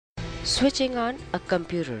Switching on a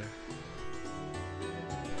computer.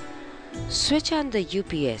 Switch on the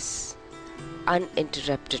UPS,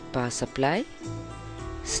 uninterrupted power supply,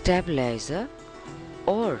 stabilizer,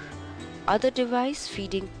 or other device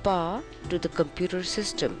feeding power to the computer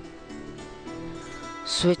system.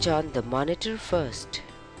 Switch on the monitor first.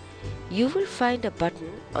 You will find a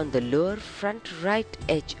button on the lower front right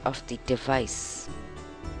edge of the device.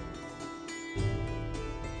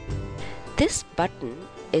 This button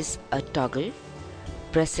is a toggle.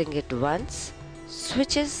 Pressing it once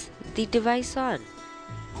switches the device on.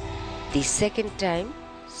 The second time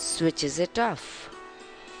switches it off.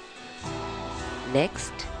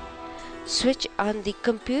 Next, switch on the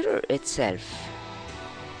computer itself.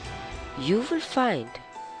 You will find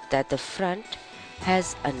that the front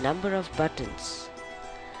has a number of buttons.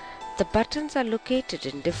 The buttons are located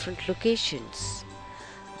in different locations,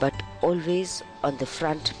 but always on the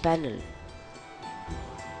front panel.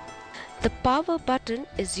 The power button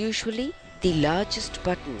is usually the largest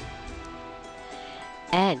button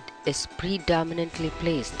and is predominantly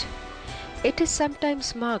placed. It is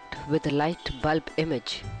sometimes marked with a light bulb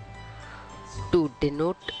image to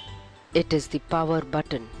denote it is the power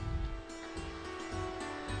button.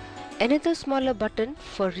 Another smaller button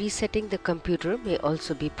for resetting the computer may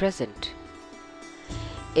also be present.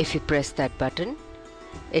 If you press that button,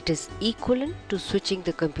 it is equivalent to switching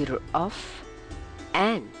the computer off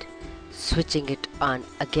and switching it on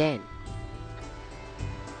again.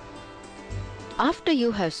 After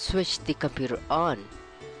you have switched the computer on,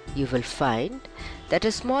 you will find that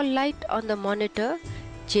a small light on the monitor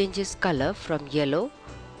changes color from yellow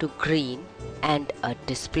to green and a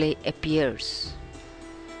display appears.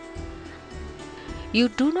 You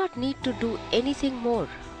do not need to do anything more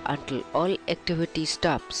until all activity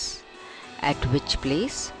stops, at which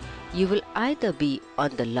place you will either be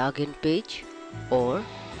on the login page or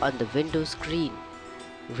on the window screen,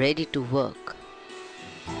 ready to work.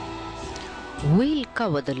 We'll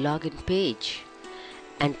cover the login page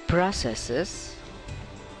and processes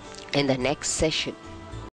in the next session.